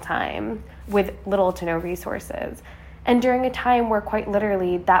of all time with little to no resources. And during a time where quite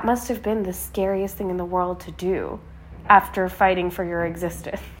literally that must have been the scariest thing in the world to do after fighting for your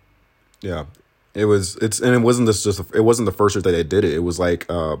existence. Yeah. It wasn't it wasn't the first year that they did it. It was like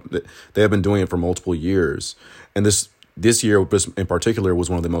they have been doing it for multiple years. And this year in particular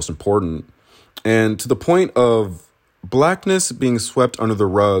was one of the most important. And to the point of Blackness being swept under the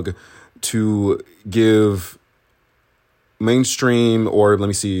rug to give mainstream, or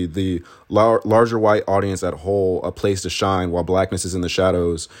the larger white audience at whole a place to shine while Blackness is in the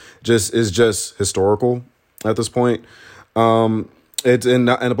shadows is just historical at this point. And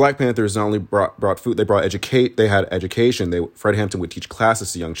the Black Panthers not only brought food, they had education. Fred Hampton would teach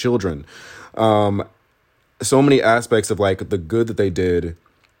classes to young children. So many aspects of the good that they did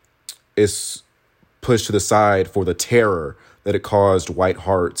is pushed to the side for the terror that it caused white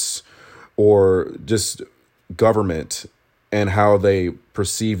hearts or just government, and how they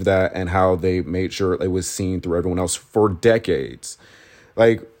perceived that and how they made sure it was seen through everyone else for decades.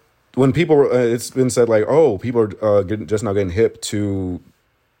 When people, it's been said people are just now getting hip to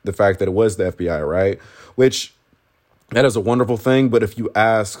the fact that it was the FBI, right? Which that is a wonderful thing. But if you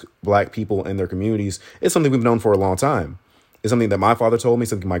ask Black people in their communities, it's something we've known for a long time. It's something that my father told me,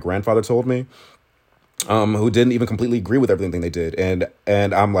 something my grandfather told me. Who didn't even completely agree with everything they did. And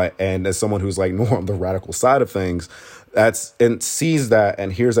I'm and as someone who's more on the radical side of things, and sees that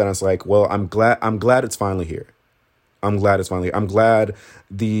and hears that, and it's well, I'm glad it's finally here. I'm glad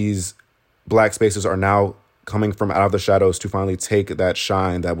these Black spaces are now coming from out of the shadows to finally take that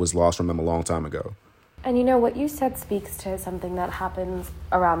shine that was lost from them a long time ago. And you know, what you said speaks to something that happens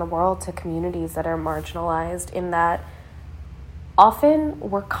around the world to communities that are marginalized, in that often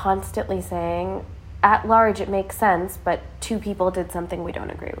we're constantly saying, at large it makes sense, but two people did something we don't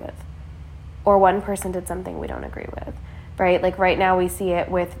agree with. Or one person did something we don't agree with, right? Like right now we see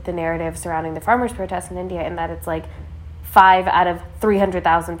it with the narrative surrounding the farmers' protests in India, in that it's like 5 out of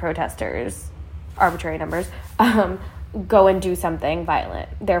 300,000 protesters, arbitrary numbers, go and do something violent.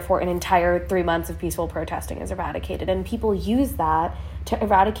 Therefore, an entire 3 months of peaceful protesting is eradicated. And people use that to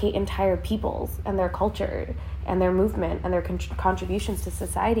eradicate entire peoples and their culture and their movement and their contributions to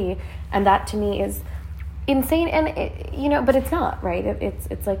society. And that to me is insane. And it, but it's not, right?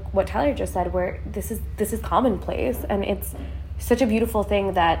 It's like what Tyler just said, where this is commonplace. And it's such a beautiful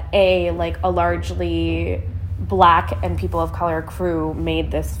thing that a largely Black and people of color crew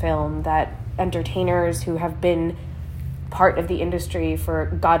made this film, that entertainers who have been part of the industry for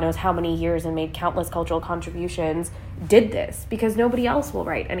God knows how many years and made countless cultural contributions did this, because nobody else will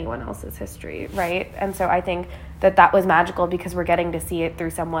write anyone else's history, right? And so I think that was magical, because we're getting to see it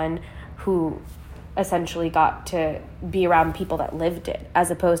through someone who essentially got to be around people that lived it,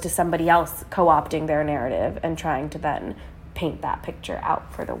 as opposed to somebody else co-opting their narrative and trying to then paint that picture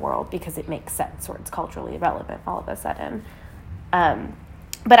out for the world because it makes sense or it's culturally relevant all of a sudden.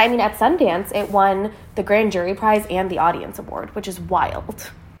 But I mean, at Sundance, it won the Grand Jury Prize and the Audience Award, which is wild.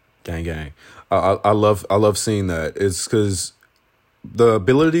 Gang, gang. I love seeing that. It's because the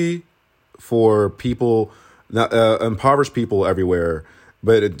ability for people, impoverished people everywhere,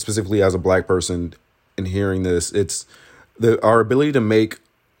 but specifically as a Black person in hearing this, it's our ability to make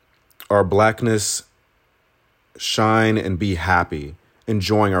our Blackness shine and be happy,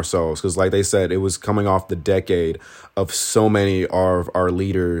 enjoying ourselves. Because like they said, it was coming off the decade of so many of our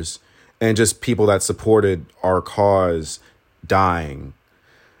leaders and just people that supported our cause dying.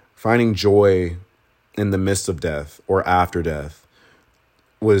 Finding joy in the midst of death or after death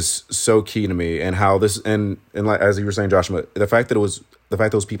was so key to me. And how this, and like, as you were saying, Joshua, the fact that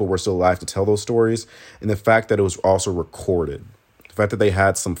those people were still alive to tell those stories, and the fact that it was also recorded, the fact that they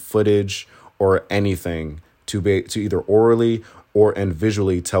had some footage or anything to either orally and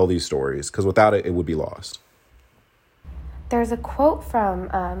visually tell these stories, because without it, it would be lost. There's a quote from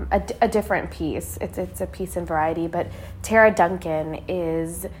a different piece. It's a piece in Variety, but Tara Duncan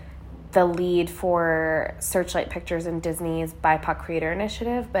is the lead for Searchlight Pictures and Disney's BIPOC Creator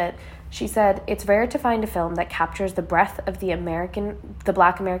Initiative, but she said, "It's rare to find a film that captures the breadth of the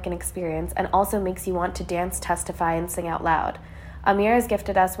Black American experience and also makes you want to dance, testify, and sing out loud. Amir has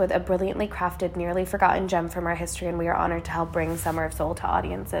gifted us with a brilliantly crafted, nearly forgotten gem from our history, and we are honored to help bring Summer of Soul to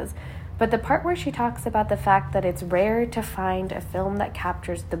audiences." But the part where she talks about the fact that it's rare to find a film that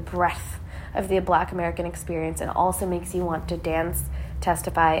captures the breadth of the Black American experience and also makes you want to dance,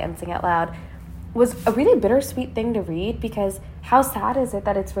 testify, and sing out loud was a really bittersweet thing to read, because how sad is it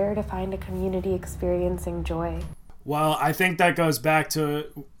that it's rare to find a community experiencing joy? Well, I think that goes back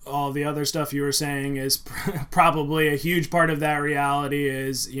to all the other stuff you were saying. Is probably a huge part of that reality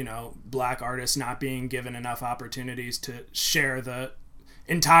is, Black artists not being given enough opportunities to share the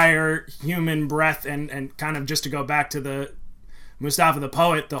entire human breadth and kind of, just to go back to the Mustafa the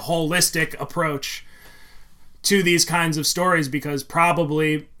Poet, the holistic approach to these kinds of stories, because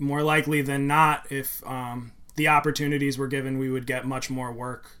probably more likely than not, if the opportunities were given, we would get much more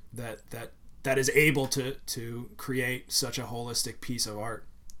work that is able to create such a holistic piece of art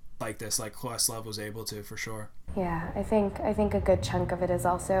like this, like Questlove was able to, for sure. Yeah, I think a good chunk of it is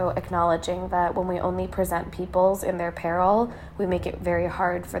also acknowledging that when we only present peoples in their peril, we make it very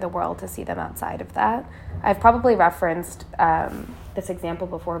hard for the world to see them outside of that. I've probably referenced this example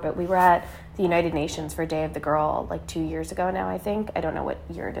before, but we were at the United Nations for Day of the Girl like 2 years ago now, I think. I don't know what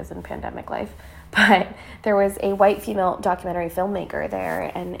year it is in pandemic life. But there was a white female documentary filmmaker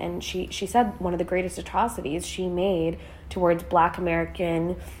there, and she said one of the greatest atrocities she made towards Black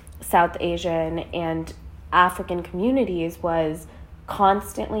American, South Asian, and African communities was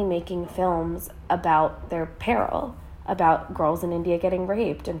constantly making films about their peril, about girls in India getting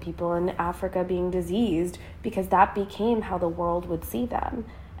raped and people in Africa being diseased, because that became how the world would see them.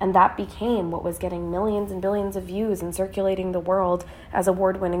 And that became what was getting millions and billions of views and circulating the world as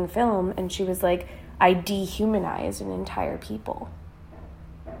award-winning film. And she was like, I dehumanized an entire people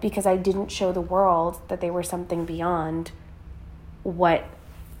because I didn't show the world that they were something beyond what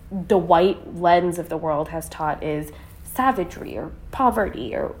the white lens of the world has taught is savagery or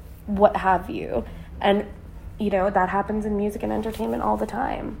poverty or what have you. And, that happens in music and entertainment all the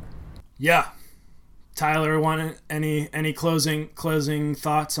time. Yeah. Tyler, want any closing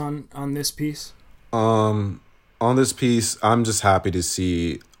thoughts on this piece? On this piece, I'm just happy to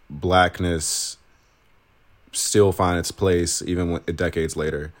see Blackness still find its place even decades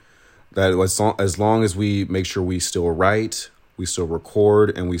later. That as long as we make sure we still write, we still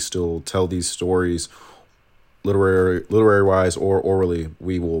record, and we still tell these stories, literary wise or orally,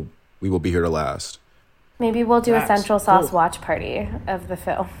 we will be here to last. Maybe we'll do a Central Sauce watch party of the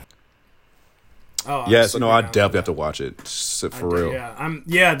film. Oh, yes, no, I definitely have to watch it for real.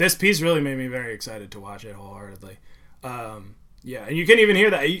 Yeah, this piece really made me very excited to watch it wholeheartedly. Yeah, and you can even hear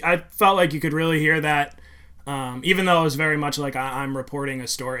that. I felt like you could really hear that, even though it was very much like I'm reporting a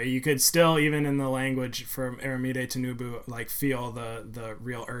story. You could still, even in the language from Aramide Tinubu, like feel the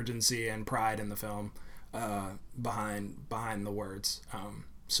real urgency and pride in the film behind the words.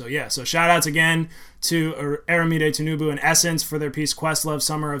 So shout outs again to Aramide Tinubu and Essence for their piece Questlove,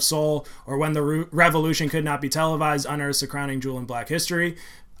 Summer of Soul, or When the Revolution Could Not Be Televised, Unearths a Crowning Jewel in Black History.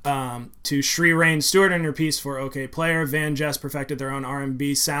 To Shree Rain Stewart and her piece for OK Player. Van Jess perfected their own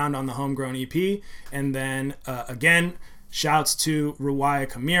R&B sound on the Homegrown EP. And then, again, shouts to Ruwaya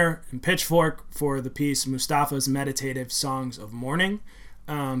Kamir and Pitchfork for the piece Mustafa's Meditative Songs of Mourning.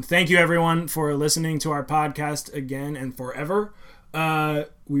 Thank you, everyone, for listening to our podcast again and forever.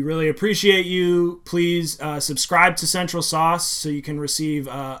 We really appreciate you. Please subscribe to Central Sauce so you can receive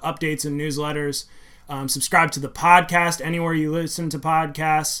updates and newsletters. Subscribe to the podcast anywhere you listen to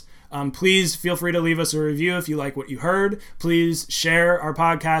podcasts. Please feel free to leave us a review if you like what you heard. Please share our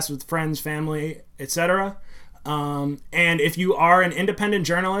podcast with friends, family, etc. And if you are an independent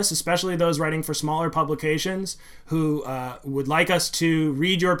journalist, especially those writing for smaller publications who would like us to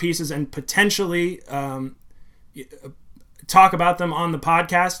read your pieces and potentially talk about them on the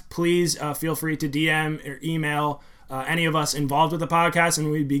podcast, please feel free to DM or email any of us involved with the podcast, and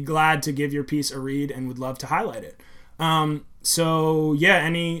we'd be glad to give your piece a read and would love to highlight it.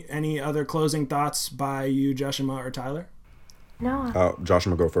 Any other closing thoughts by you, Joshua or Tyler? No.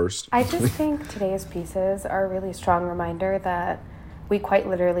 Joshua, go first. I just think today's pieces are a really strong reminder that we quite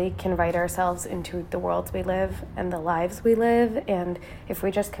literally can write ourselves into the worlds we live and the lives we live, and if we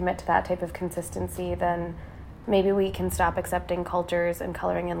just commit to that type of consistency, then maybe we can stop accepting cultures and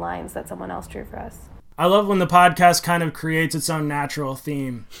coloring in lines that someone else drew for us. I love when the podcast kind of creates its own natural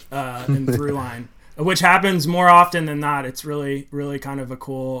theme and through line, which happens more often than not. It's really, really kind of a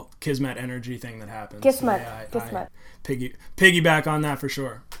cool Kismet energy thing that happens. Kismet. So, Kismet. Piggyback on that for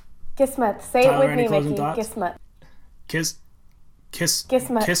sure. Kismet. Say Tyler, it with me, Mickey. Kismet.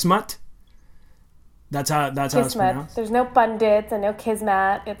 Kismet. Kismet. That's how it's pronounced. There's no pundits and no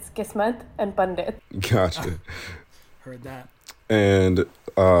kismet. It's Kismet and pundit. Gotcha. Heard that. And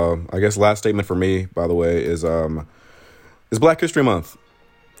I guess last statement for me, by the way, is Black History Month.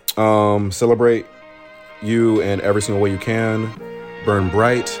 Celebrate you in every single way you can. Burn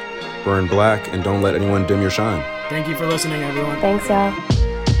bright, burn black, and don't let anyone dim your shine. Thank you for listening, everyone. Thanks, y'all.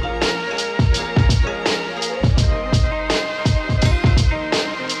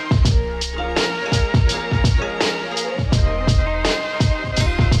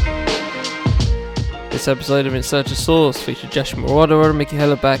 This episode of In Search of Source featured Joshua Marauder, Mickey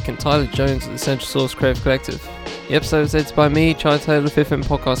Hellerback, and Tyler Jones of the Central Source Creative Collective. The episode was edited by me, Charlie Taylor, of Fifth Element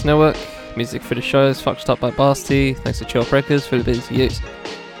Podcast Network. Music for the show is fucked up by Basti. Thanks to Chill Up Records for the ability to use.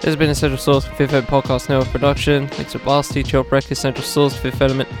 This has been a Central Source for Fifth Element Podcast Network production. Links to Basti, Chill Up Records, Central Source, Fifth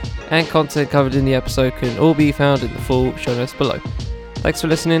Element, and content covered in the episode can all be found in the full show notes below. Thanks for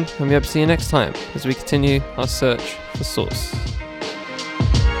listening, and we hope to see you next time as we continue our search for Source.